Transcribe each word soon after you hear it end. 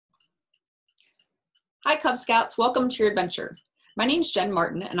Hi Cub Scouts, welcome to your adventure. My name's Jen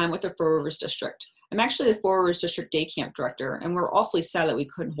Martin and I'm with the Four Rivers District. I'm actually the Four Rivers District Day Camp Director and we're awfully sad that we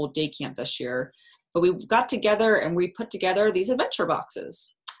couldn't hold day camp this year, but we got together and we put together these adventure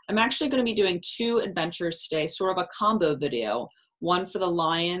boxes. I'm actually going to be doing two adventures today, sort of a combo video, one for the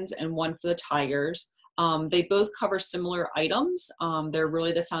lions and one for the tigers. They both cover similar items. They're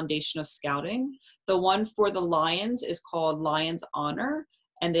really the foundation of scouting. The one for the lions is called Lion's Honor,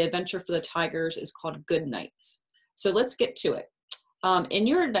 and the adventure for the tigers is called Good Nights. So let's get to it. In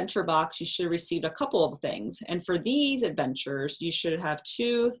your adventure box, you should have received a couple of things. And for these adventures, you should have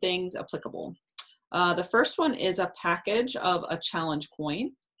two things applicable. The first one is a package of a challenge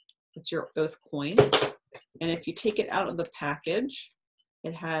coin. It's your oath coin. And if you take it out of the package,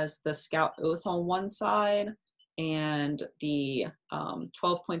 it has the Scout Oath on one side and the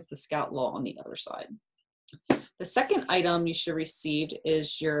 12 points of the Scout Law on the other side. The second item you should have received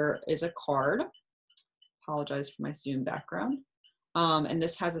is a card. Apologize for my Zoom background. And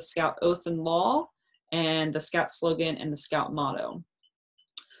this has a Scout Oath and Law and the Scout slogan and the Scout motto.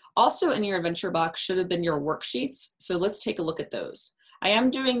 Also in your adventure box should have been your worksheets. So let's take a look at those. I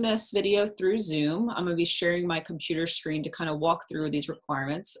am doing this video through Zoom. I'm going to be sharing my computer screen to kind of walk through these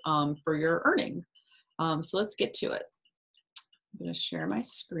requirements for your earning. So let's get to it. I'm going to share my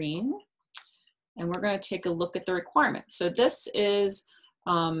screen. And we're going to take a look at the requirements. So this is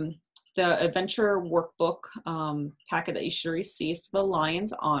the adventure workbook packet that you should receive for the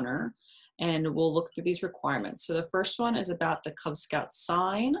Lion's Honor. And we'll look through these requirements. So the first one is about the Cub Scout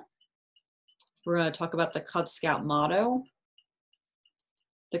sign. We're going to talk about the Cub Scout motto,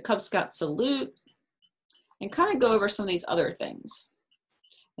 the Cub Scout salute, and kind of go over some of these other things.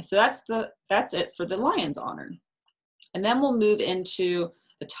 And so that's it for the Lion's Honor. And then we'll move into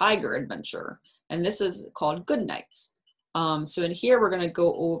the Tiger adventure. And this is called Good Nights. So in here, we're going to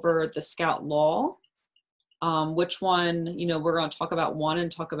go over the Scout Law, which one, we're going to talk about one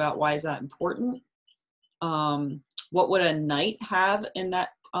and talk about why is that important. What would a knight have in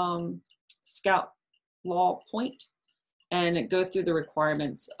that Scout Law point? And go through the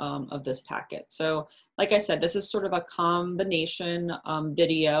requirements of this packet. So like I said, this is sort of a combination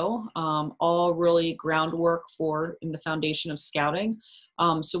video, all really groundwork in the foundation of scouting.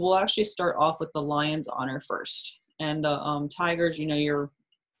 So we'll actually start off with the Lion's Honor first. And the tigers,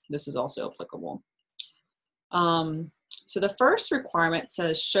 this is also applicable. So the first requirement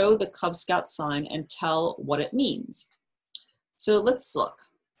says, show the Cub Scout sign and tell what it means. So let's look.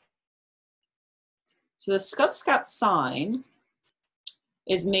 So the Cub Scout sign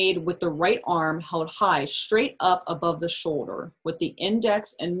is made with the right arm held high, straight up above the shoulder, with the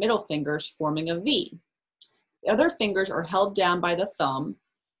index and middle fingers forming a V. The other fingers are held down by the thumb.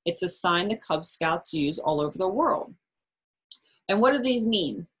 It's a sign the Cub Scouts use all over the world. And what do these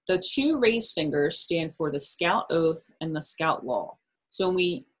mean? The two raised fingers stand for the Scout Oath and the Scout Law. So when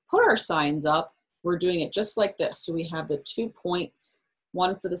we put our signs up, we're doing it just like this. So we have the 2 points,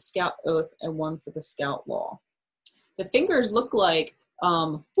 one for the Scout Oath and one for the Scout Law. The fingers look like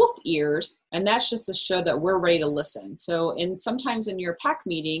wolf ears, and that's just to show that we're ready to listen. So sometimes in your pack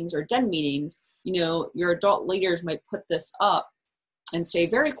meetings or den meetings, your adult leaders might put this up and stay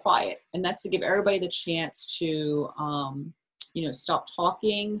very quiet, and that's to give everybody the chance to stop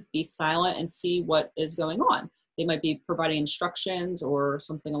talking, be silent, and see what is going on. They might be providing instructions or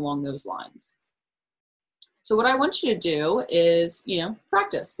something along those lines. So what I want you to do is,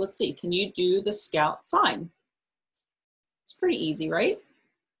 practice. Let's see, can you do the Scout sign? It's pretty easy, right?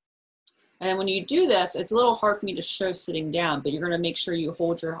 And when you do this, it's a little hard for me to show sitting down, but you're gonna make sure you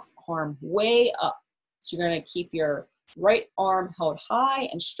hold your arm way up. So you're gonna keep your right arm held high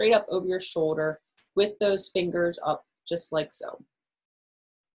and straight up over your shoulder with those fingers up, just like so.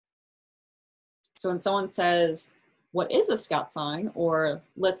 So when someone says, what is a Scout sign, or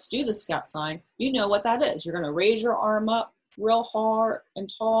let's do the Scout sign, you know what that is. You're gonna raise your arm up real hard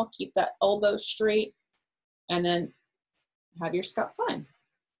and tall, keep that elbow straight, and then have your Scout sign.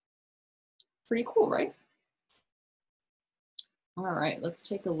 Pretty cool, right? All right, let's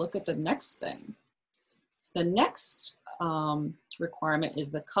take a look at the next thing. So the next requirement is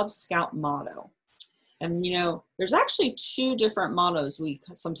the Cub Scout motto. And there's actually two different mottos we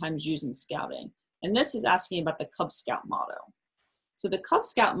sometimes use in scouting. And this is asking about the Cub Scout motto. So the Cub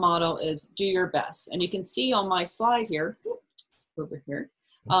Scout motto is do your best. And you can see on my slide here, over here,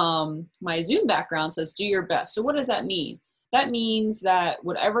 my Zoom background says do your best. So what does that mean? That means that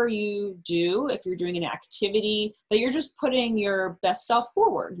whatever you do, if you're doing an activity, that you're just putting your best self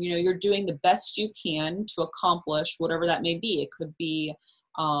forward. You're doing the best you can to accomplish whatever that may be. It could be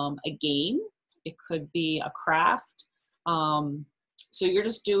a game. It could be a craft. So you're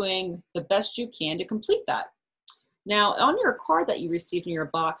just doing the best you can to complete that. Now, on your card that you received in your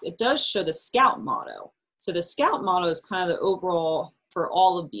box, it does show the Scout motto. So the Scout motto is kind of the overall for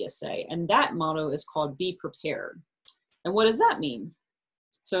all of BSA, and that motto is called Be Prepared. And what does that mean?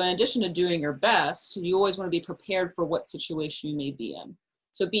 So in addition to doing your best, you always want to be prepared for what situation you may be in.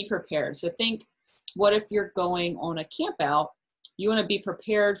 So be prepared. So think, what if you're going on a camp out? You want to be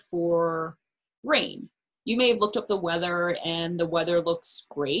prepared for rain. You may have looked up the weather and the weather looks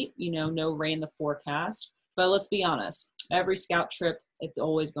great, you know, no rain in the forecast. But let's be honest, every scout trip, it's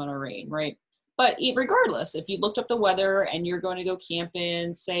always going to rain, right? But regardless, if you looked up the weather and you're going to go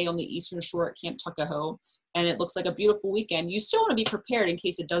camping, say on the Eastern Shore at Camp Tuckahoe, and it looks like a beautiful weekend, you still want to be prepared in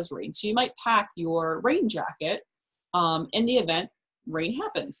case it does rain. So you might pack your rain jacket in the event rain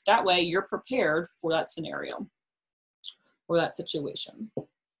happens. That way you're prepared for that scenario or that situation.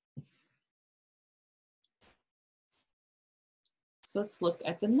 So let's look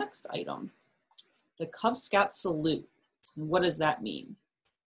at the next item, the Cub Scout salute. And what does that mean?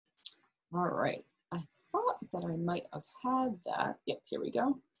 All right, I thought that I might have had that. Yep, here we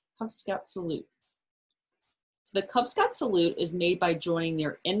go, Cub Scout salute. So the Cub Scout salute is made by joining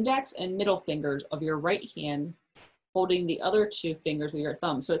your index and middle fingers of your right hand, holding the other two fingers with your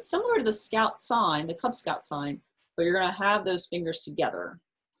thumb. So it's similar to the Scout sign, the Cub Scout sign, but you're gonna have those fingers together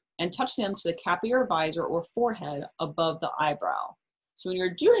and touch them to the cap of your visor or forehead above the eyebrow. So when you're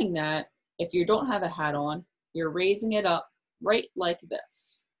doing that, if you don't have a hat on, you're raising it up right like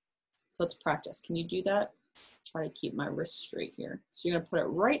this. So let's practice. Can you do that? Try to keep my wrist straight here. So you're gonna put it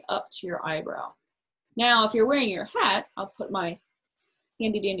right up to your eyebrow. Now, if you're wearing your hat, I'll put my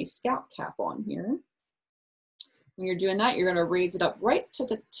handy dandy Scout cap on here. When you're doing that, you're gonna raise it up right to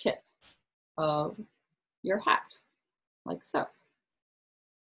the tip of your hat, like so.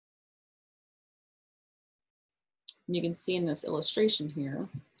 And you can see in this illustration here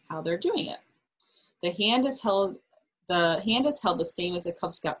how they're doing it. The hand is held the same as the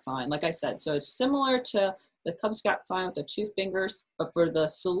Cub Scout sign, like I said. So it's similar to the Cub Scout sign with the two fingers, but for the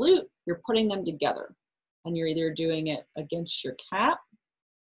salute, you're putting them together. And you're either doing it against your cap,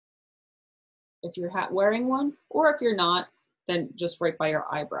 if you're hat wearing one, or if you're not, then just right by your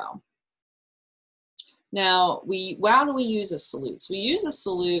eyebrow. Now, how do we use a salute? So we use a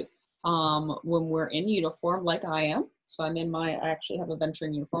salute when we're in uniform, like I am. So I actually have a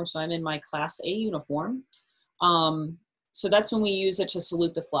venturing uniform, so I'm in my Class A uniform. So that's when we use it to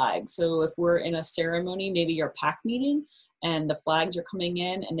salute the flag. So if we're in a ceremony, maybe your pack meeting, and the flags are coming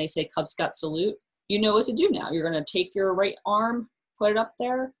in and they say Cub Scout salute, you know what to do now. You're gonna take your right arm, put it up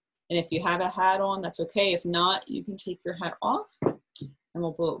there, and if you have a hat on, that's okay. If not, you can take your hat off, and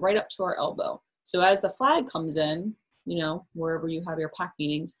we'll put it right up to our elbow. So as the flag comes in, you know, wherever you have your pack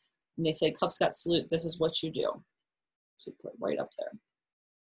meetings, and they say Cub Scout salute, this is what you do. So put it right up there.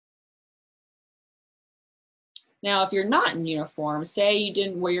 Now, if you're not in uniform, say you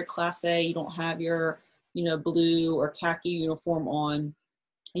didn't wear your Class A, you don't have your, you know, blue or khaki uniform on,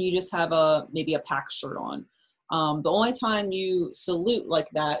 and you just have maybe a pack shirt on. The only time you salute like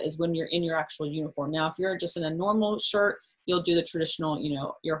that is when you're in your actual uniform. Now, if you're just in a normal shirt, you'll do the traditional, you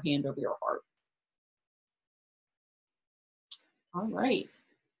know, your hand over your heart. All right,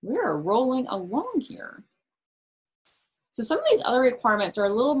 we're rolling along here. So some of these other requirements are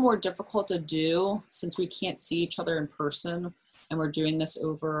a little more difficult to do since we can't see each other in person and we're doing this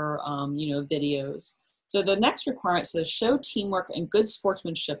over, you know, videos. So the next requirement says show teamwork and good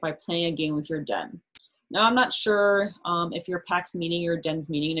sportsmanship by playing a game with your den. Now, I'm not sure if your pack's meeting or den's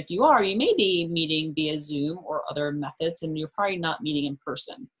meeting, and if you are, you may be meeting via Zoom or other methods, and you're probably not meeting in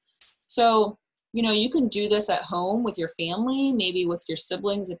person. So, you know, you can do this at home with your family, maybe with your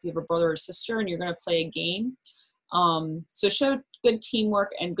siblings if you have a brother or sister and you're gonna play a game. So show good teamwork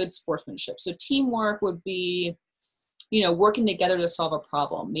and good sportsmanship. So teamwork would be, you know, working together to solve a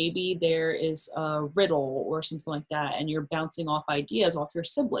problem. Maybe there is a riddle or something like that, and you're bouncing off ideas off your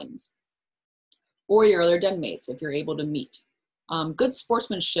siblings or your other den mates if you're able to meet. Good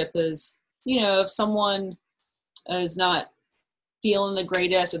sportsmanship is, you know, if someone is not feeling the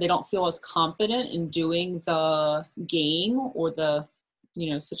greatest or they don't feel as confident in doing the game or the,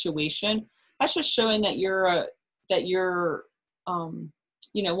 you know, situation, that's just showing that you're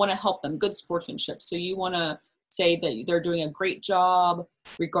you know, want to help them. Good sportsmanship. So you want to say that they're doing a great job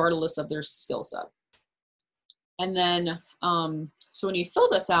regardless of their skill set. And then, so when you fill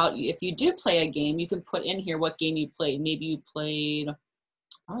this out, if you do play a game, you can put in here what game you played. Maybe you played,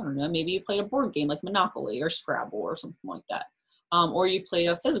 I don't know, maybe you played a board game like Monopoly or Scrabble or something like that. Or you played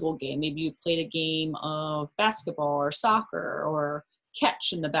a physical game. Maybe you played a game of basketball or soccer or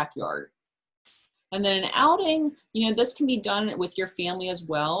catch in the backyard. And then an outing, you know, this can be done with your family as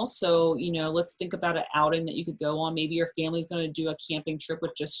well. So, you know, let's think about an outing that you could go on. Maybe your family's going to do a camping trip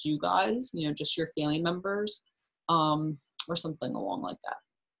with just you guys, you know, just your family members, or something along like that.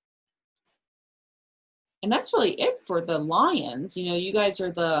 And that's really it for the Lions. You know, you guys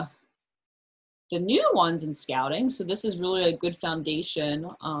are the new ones in scouting. So this is really a good foundation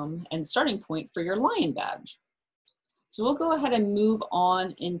and starting point for your Lion badge. So we'll go ahead and move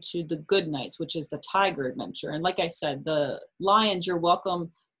on into the Good Knights, which is the Tiger Adventure. And like I said, the Lions, you're welcome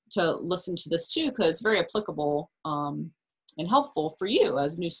to listen to this too, because it's very applicable and helpful for you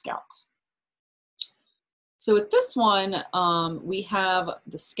as new scouts. So with this one, we have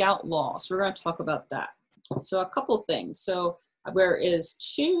the Scout Law. So we're going to talk about that. So a couple of things. So there is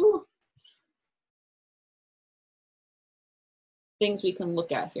two things we can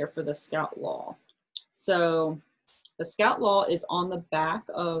look at here for the Scout Law. So the Scout Law is on the back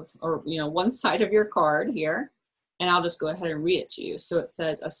of, or you know, one side of your card here, and I'll just go ahead and read it to you. So it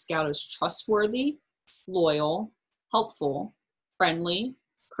says, a Scout is trustworthy, loyal, helpful, friendly,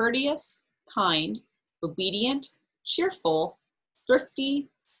 courteous, kind, obedient, cheerful, thrifty,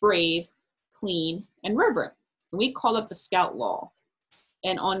 brave, clean, and reverent. And we call that the Scout Law.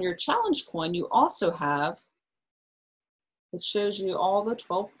 And on your challenge coin, you also have, it shows you all the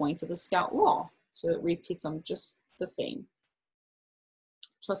 12 points of the Scout Law. So it repeats them just the same.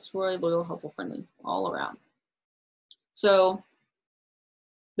 Trustworthy, loyal, helpful, friendly, all around. So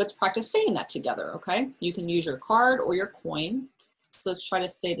let's practice saying that together, okay? You can use your card or your coin. So let's try to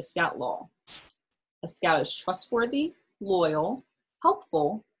say the Scout Law. A Scout is trustworthy, loyal,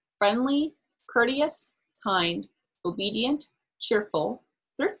 helpful, friendly, courteous, kind, obedient, cheerful,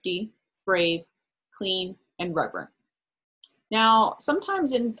 thrifty, brave, clean, and reverent. Now,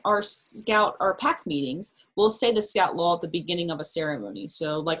 sometimes in our Scout or pack meetings, we'll say the Scout Law at the beginning of a ceremony.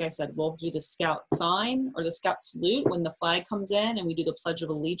 So like I said, we'll do the Scout sign or the Scout salute when the flag comes in and we do the Pledge of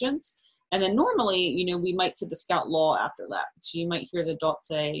Allegiance. And then normally, you know, we might say the Scout Law after that. So you might hear the adult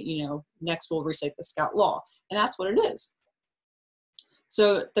say, you know, next we'll recite the Scout Law. And that's what it is.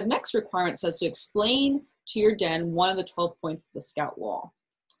 So the next requirement says to explain to your den one of the 12 points of the Scout Law.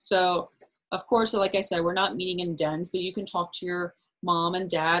 So of course, like I said, we're not meeting in dens, but you can talk to your mom and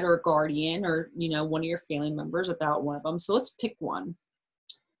dad or guardian or, you know, one of your family members about one of them. So let's pick one.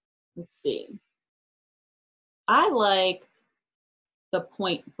 Let's see. I like the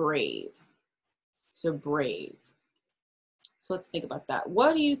point brave. So brave. So let's think about that.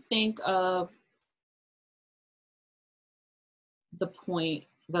 What do you think of the point,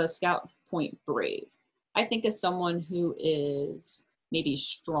 the Scout point brave? I think it's someone who is maybe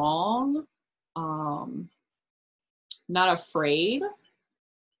strong, not afraid.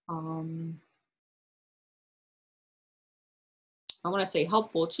 I want to say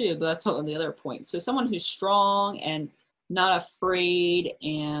helpful too, but that's on the other point. So someone who's strong and not afraid,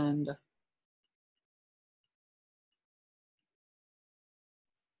 and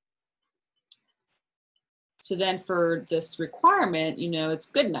so then for this requirement, you know, it's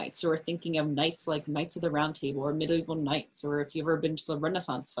good knights. So we're thinking of knights like Knights of the Round Table or medieval knights, or if you've ever been to the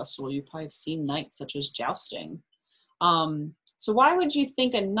Renaissance Festival, you probably have seen knights such as jousting. So why would you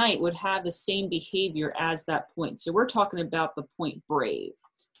think a knight would have the same behavior as that point? So we're talking about the point brave.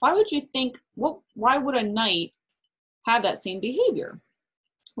 Why would you think, why would a knight have that same behavior?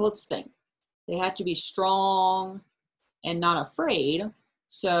 Well, let's think. They have to be strong and not afraid.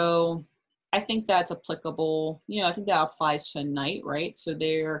 So I think that's applicable. You know, I think that applies to a knight, right? So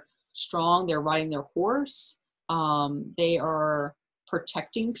they're strong, they're riding their horse, they are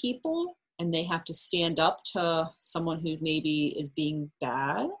protecting people, and they have to stand up to someone who maybe is being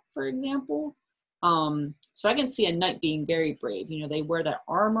bad, for example. So I can see a knight being very brave. You know, they wear that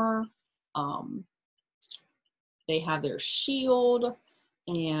armor, they have their shield,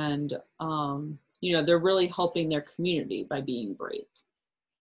 and you know, they're really helping their community by being brave.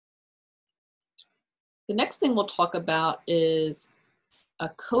 The next thing we'll talk about is a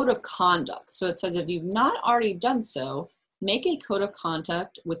code of conduct. So it says, if you've not already done so, make a code of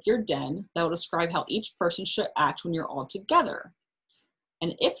conduct with your den that will describe how each person should act when you're all together.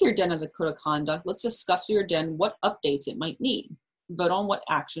 And if your den has a code of conduct, let's discuss with your den what updates it might need. Vote on what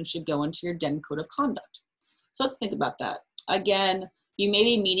actions should go into your den code of conduct. So let's think about that. Again, you may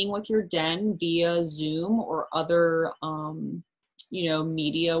be meeting with your den via Zoom or other you know,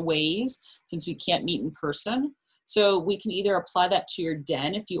 media ways, since we can't meet in person. So we can either apply that to your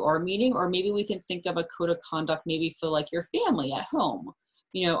den if you are meeting, or maybe we can think of a code of conduct maybe for like your family at home.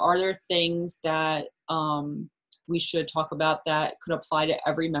 You know, are there things that we should talk about that could apply to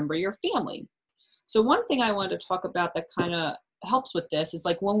every member of your family? So one thing I wanted to talk about that kind of helps with this is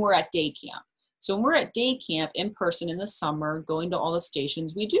like when we're at day camp. So when we're at day camp in person in the summer, going to all the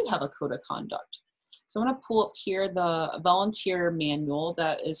stations, we do have a code of conduct. So I'm going to pull up here the volunteer manual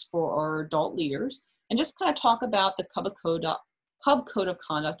that is for our adult leaders and just kind of talk about the Cub Code of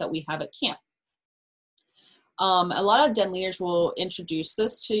Conduct that we have at camp. A lot of den leaders will introduce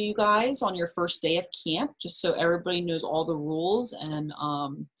this to you guys on your first day of camp, just so everybody knows all the rules and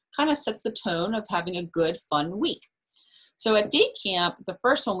kind of sets the tone of having a good, fun week. So at day camp, the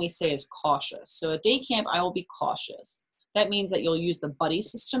first one we say is cautious. So at day camp, I will be cautious. That means that you'll use the buddy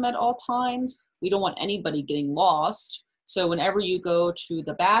system at all times. We don't want anybody getting lost. So whenever you go to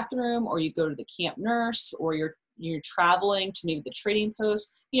the bathroom or you go to the camp nurse or you're traveling to maybe the trading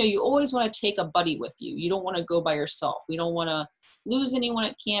post, you always want to take a buddy with you. You don't want to go by yourself. We don't want to lose anyone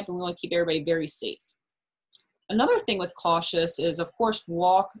at camp, and we want to keep everybody very safe. Another thing with cautious is, of course,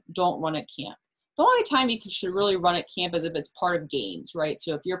 walk, don't run at camp. The only time you should really run at camp is if it's part of games, right?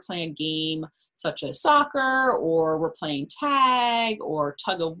 So if you're playing a game such as soccer, or we're playing tag or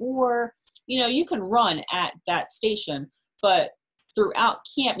tug of war, you can run at that station, but throughout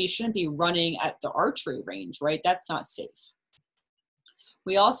camp, you shouldn't be running at the archery range, right? That's not safe.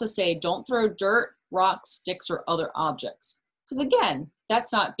 We also say don't throw dirt, rocks, sticks, or other objects, because again,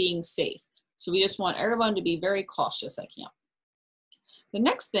 that's not being safe. So we just want everyone to be very cautious at camp. The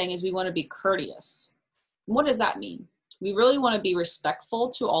next thing is we want to be courteous. And what does that mean? We really want to be respectful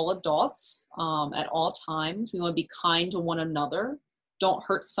to all adults at all times. We want to be kind to one another. Don't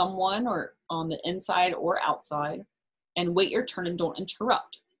hurt someone or on the inside or outside. And wait your turn and don't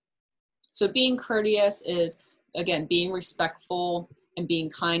interrupt. So being courteous is, again, being respectful and being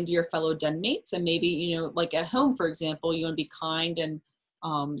kind to your fellow den mates. And maybe, like at home, for example, you want to be kind and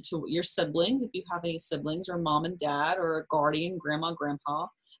to your siblings, if you have any siblings, or mom and dad, or a guardian, grandma, grandpa. And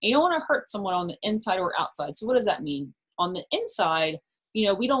you don't want to hurt someone on the inside or outside. So what does that mean? On the inside, we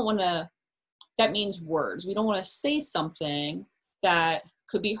don't want to, that means words. We don't want to say something that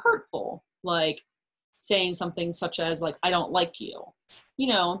could be hurtful, like saying something such as like, I don't like you.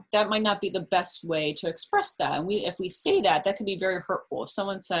 That might not be the best way to express that. And if we say that, that could be very hurtful. If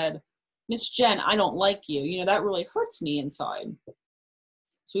someone said, Miss Jen, I don't like you, that really hurts me inside.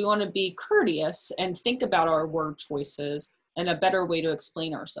 So we want to be courteous and think about our word choices and a better way to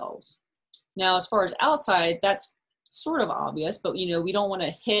explain ourselves. Now, as far as outside, that's sort of obvious, but we don't want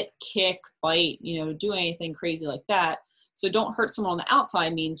to hit, kick, bite, do anything crazy like that. So don't hurt someone on the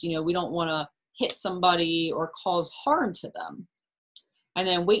outside means, we don't want to hit somebody or cause harm to them. And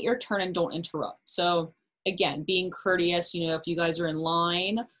then wait your turn and don't interrupt. So again, being courteous, if you guys are in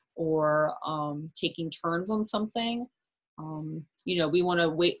line or taking turns on something, we want to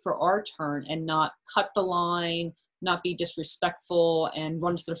wait for our turn and not cut the line, not be disrespectful and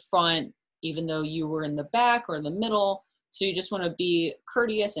run to the front, even though you were in the back or the middle. So you just want to be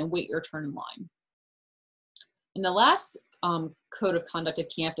courteous and wait your turn in line. And the last code of conduct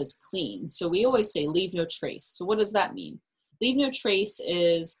at camp is clean. So we always say leave no trace. So what does that mean? Leave no trace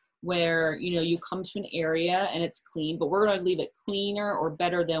is where, you come to an area and it's clean, but we're going to leave it cleaner or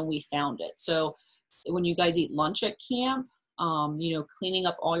better than we found it. So when you guys eat lunch at camp, cleaning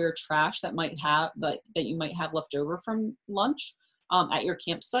up all your trash that you might have left over from lunch at your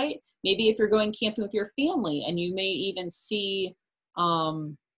campsite. Maybe if you're going camping with your family and you may even see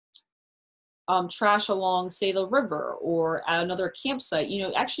trash along, say, the river or at another campsite,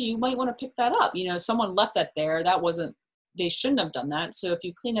 actually you might want to pick that up. Someone left that there. They shouldn't have done that. So if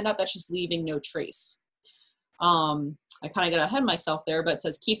you clean that up, that's just leaving no trace. I kind of got ahead of myself there, but it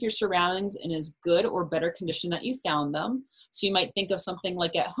says keep your surroundings in as good or better condition that you found them. So you might think of something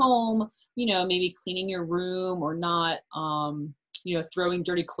like at home, maybe cleaning your room or not, throwing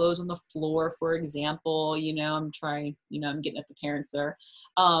dirty clothes on the floor, for example. I'm getting at the parents there.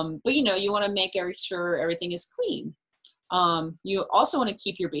 But you want to make sure everything is clean. You also want to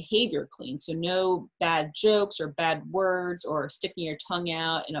keep your behavior clean. So no bad jokes or bad words or sticking your tongue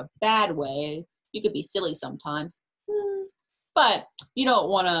out in a bad way. You could be silly sometimes, but you don't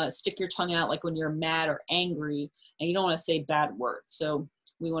want to stick your tongue out like when you're mad or angry, and you don't want to say bad words. So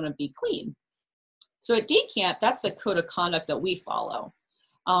we want to be clean. So at day camp, that's a code of conduct that we follow.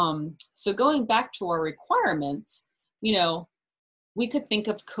 So going back to our requirements, we could think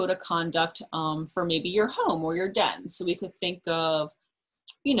of code of conduct for maybe your home or your den. So we could think of,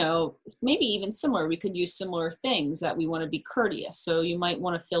 maybe even similar. We could use similar things that we want to be courteous. So you might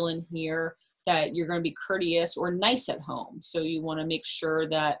want to fill in here that you're going to be courteous or nice at home. So you want to make sure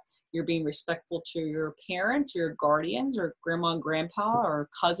that you're being respectful to your parents, your guardians, or grandma and grandpa, or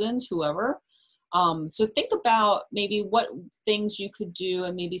cousins, whoever. So think about maybe what things you could do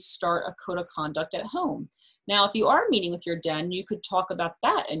and maybe start a code of conduct at home. Now, if you are meeting with your den, you could talk about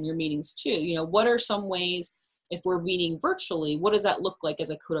that in your meetings too. You know, what are some ways, if we're meeting virtually, what does that look like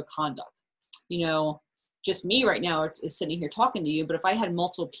as a code of conduct? You know, just me right now is sitting here talking to you, but if I had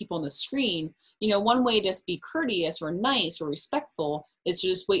multiple people on the screen, you know, one way to be courteous or nice or respectful is to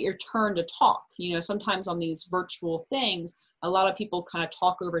just wait your turn to talk. You know, sometimes on these virtual things, a lot of people kind of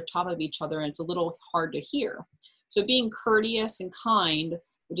talk over top of each other and it's a little hard to hear. So being courteous and kind,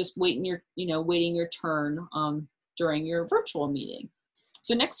 just waiting your turn during your virtual meeting.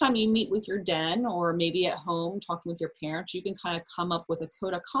 So next time you meet with your den or maybe at home talking with your parents, you can kind of come up with a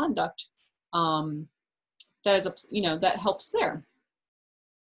code of conduct that helps there.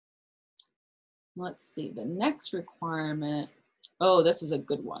 Let's see, the next requirement. Oh, this is a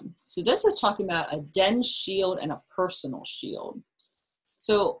good one. So this is talking about a den shield and a personal shield.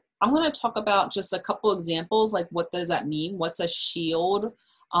 So I'm going to talk about just a couple examples, like what does that mean? What's a shield?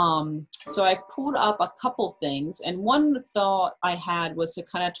 So I pulled up a couple things, and one thought I had was to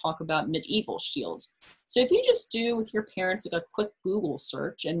kind of talk about medieval shields. So if you just do with your parents like a quick Google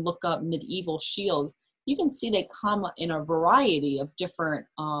search and look up medieval shields, you can see they come in a variety of different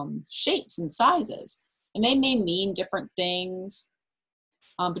shapes and sizes, and they may mean different things.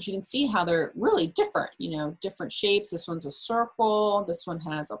 But you can see how they're really different, you know, different shapes. This one's a circle, this one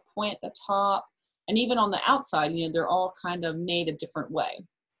has a point at the top, and even on the outside, you know, they're all kind of made a different way.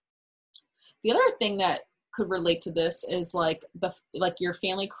 The other thing that could relate to this is like your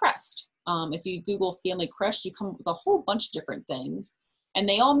family crest. If you Google family crest, you come up with a whole bunch of different things, and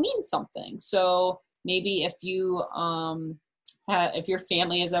they all mean something. So maybe if your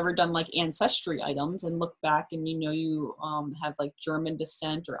family has ever done like ancestry items and look back and you have like German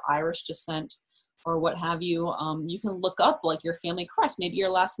descent or Irish descent or what have you, you can look up like your family crest. Maybe your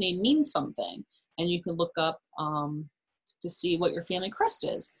last name means something, and you can look up to see what your family crest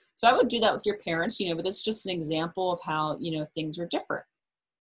is. So I would do that with your parents, you know, but that's just an example of how, you know, things are different.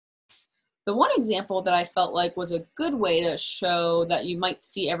 The one example that I felt like was a good way to show that you might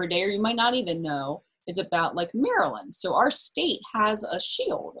see every day or you might not even know is about like Maryland. So our state has a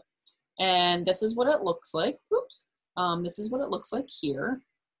shield, and this is what it looks like. Oops. This is what it looks like here.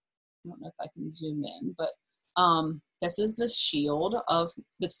 I don't know if I can zoom in, but this is the shield of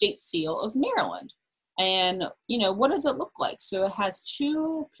the state seal of Maryland. And, you know, what does it look like? So it has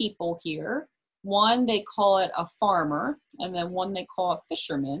two people here. One, they call it a farmer, and then one they call a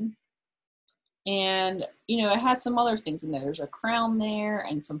fisherman. And, you know, it has some other things in there. There's a crown there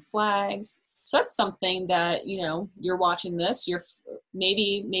and some flags. So that's something that, you know, you're watching this,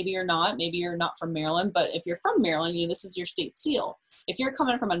 maybe you're not from Maryland, but if you're from Maryland, you know, this is your state seal. If you're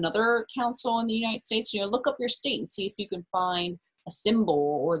coming from another council in the United States, you know, look up your state and see if you can find a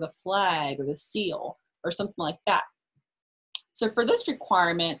symbol or the flag or the seal or something like that. So for this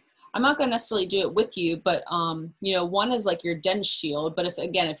requirement, I'm not going to necessarily do it with you, but you know, one is like your den shield. But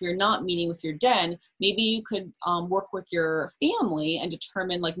if you're not meeting with your den, maybe you could work with your family and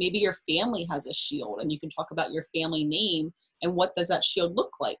determine like maybe your family has a shield, and you can talk about your family name and what does that shield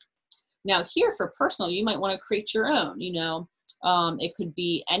look like. Now here for personal, you might want to create your own. You know, it could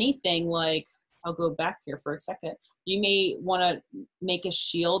be anything like, I'll go back here for a second. You may want to make a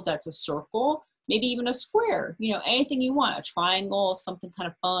shield that's a circle, maybe even a square, you know, anything you want, a triangle, something kind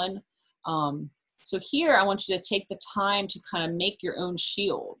of fun. So here I want you to take the time to kind of make your own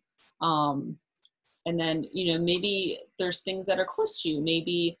shield. And then, you know, maybe there's things that are close to you.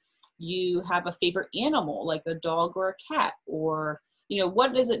 Maybe you have a favorite animal, like a dog or a cat, or, you know,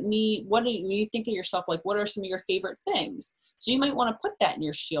 what does it mean? When you think of yourself, like, what are some of your favorite things? So you might want to put that in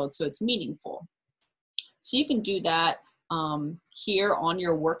your shield so it's meaningful. So you can do that here on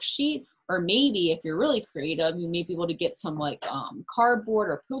your worksheet, or maybe if you're really creative, you may be able to get some like cardboard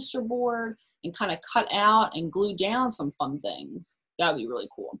or poster board and kind of cut out and glue down some fun things. That'd be really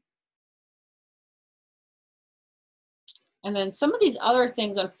cool. And then some of these other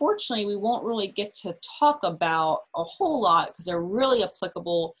things, unfortunately, we won't really get to talk about a whole lot because they're really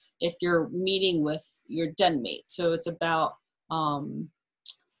applicable if you're meeting with your den mate. So it's about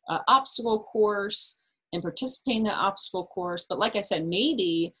obstacle course and participating in the obstacle course. But like I said,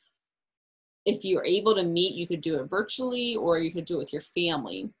 maybe if you're able to meet, you could do it virtually or you could do it with your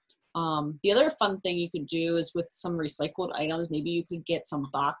family. The other fun thing you could do is with some recycled items, maybe you could get some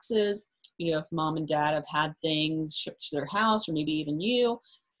boxes. You know, if mom and dad have had things shipped to their house, or maybe even you,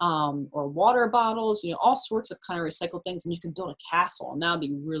 or water bottles, you know, all sorts of kind of recycled things, and you can build a castle, and that would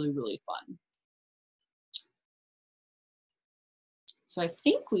be really, really fun. So I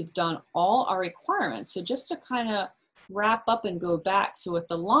think we've done all our requirements. So just to kind of wrap up and go back, so with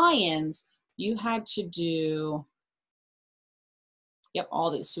the lions, you had to do, yep, all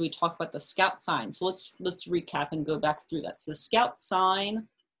these. So we talked about the scout sign. So let's recap and go back through that. So the scout sign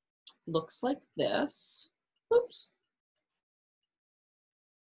looks like this. Oops.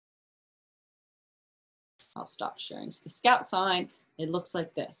 I'll stop sharing. So the scout sign, it looks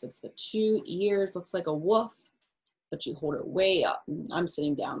like this. It's the 2 ears, looks like a wolf, but you hold it way up. I'm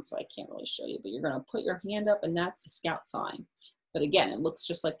sitting down, so I can't really show you, but you're gonna put your hand up and that's the scout sign. But again, it looks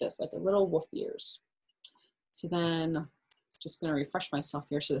just like this, like a little wolf ears. So then, just gonna refresh myself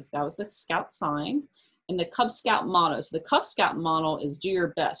here. So that was the scout sign and the Cub Scout motto. So the Cub Scout motto is do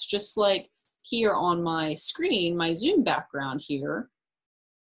your best. Just like here on my screen, my Zoom background here,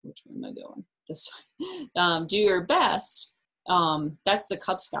 which way am I going? This way. Do your best. That's the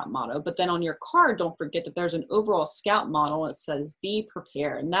Cub Scout motto. But then on your card, don't forget that there's an overall Scout motto. It says be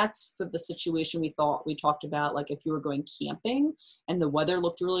prepared. And that's for the situation we talked about, like if you were going camping and the weather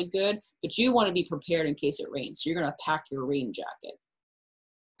looked really good, but you want to be prepared in case it rains. So you're going to pack your rain jacket.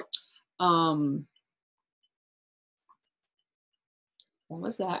 That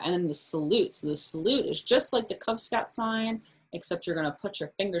was that. And then the salute. So the salute is just like the Cub Scout sign, except you're going to put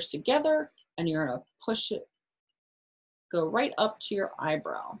your fingers together and you're going to push it, go right up to your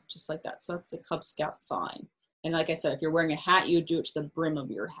eyebrow, just like that. So that's the Cub Scout sign. And like I said, if you're wearing a hat, you would do it to the brim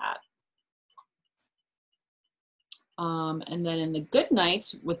of your hat. And then in the good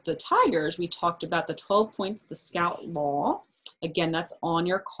nights with the tigers, we talked about the 12 points of the Scout law. Again, that's on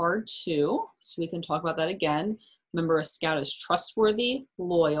your card too. So we can talk about that again. Remember, a Scout is trustworthy,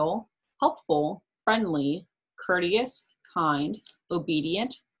 loyal, helpful, friendly, courteous, kind,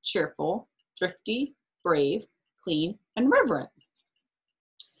 obedient, cheerful, thrifty, brave, clean, and reverent.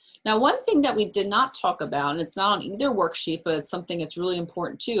 Now, one thing that we did not talk about, and it's not on either worksheet, but it's something that's really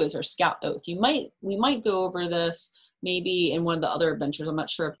important too, is our Scout oath. We might go over this maybe in one of the other adventures. I'm not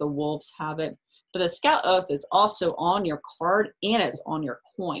sure if the wolves have it, but the Scout oath is also on your card and it's on your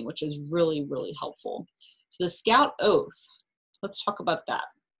coin, which is really, really helpful. So the Scout oath, let's talk about that.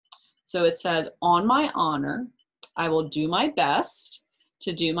 So it says, on my honor, I will do my best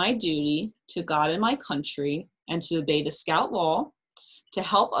to do my duty to God and my country and to obey the Scout law, to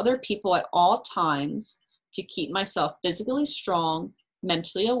help other people at all times, to keep myself physically strong,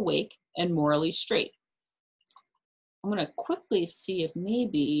 mentally awake, and morally straight. I'm going to quickly see if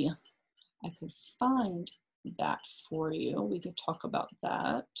maybe I could find that for you. We could talk about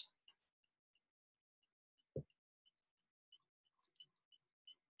that.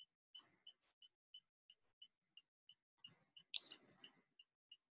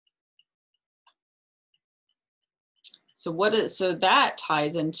 So that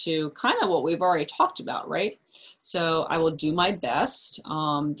ties into kind of what we've already talked about, right? So I will do my best.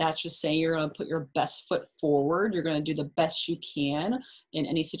 That's just saying you're going to put your best foot forward. You're going to do the best you can in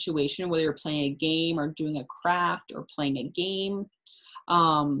any situation, whether you're playing a game or doing a craft or playing a game.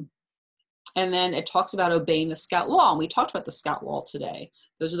 And then it talks about obeying the Scout law. And we talked about the Scout law today.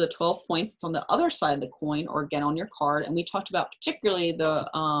 Those are the 12 points. It's on the other side of the coin or again on your card. And we talked about particularly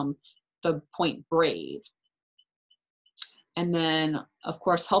the point brave. And then, of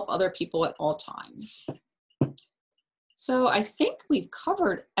course, help other people at all times. So I think we've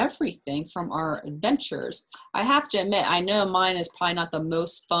covered everything from our adventures. I have to admit, I know mine is probably not the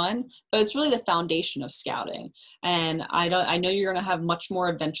most fun, but it's really the foundation of scouting. And I know you're going to have much more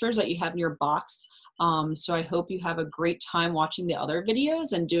adventures that you have in your box. So I hope you have a great time watching the other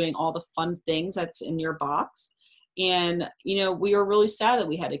videos and doing all the fun things that's in your box. And, you know, we were really sad that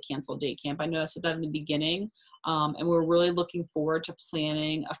we had to cancel day camp. I know I said that in the beginning. And we're really looking forward to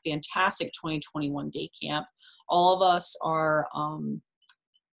planning a fantastic 2021 day camp. All of us are,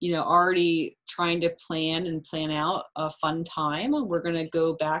 you know, already trying to plan out a fun time. We're going to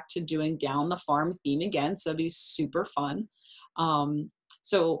go back to doing Down the Farm theme again. So it'll be super fun.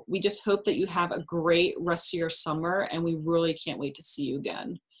 So we just hope that you have a great rest of your summer and we really can't wait to see you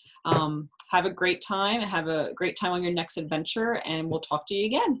again. Have a great time. Have a great time on your next adventure and we'll talk to you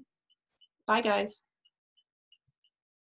again. Bye guys.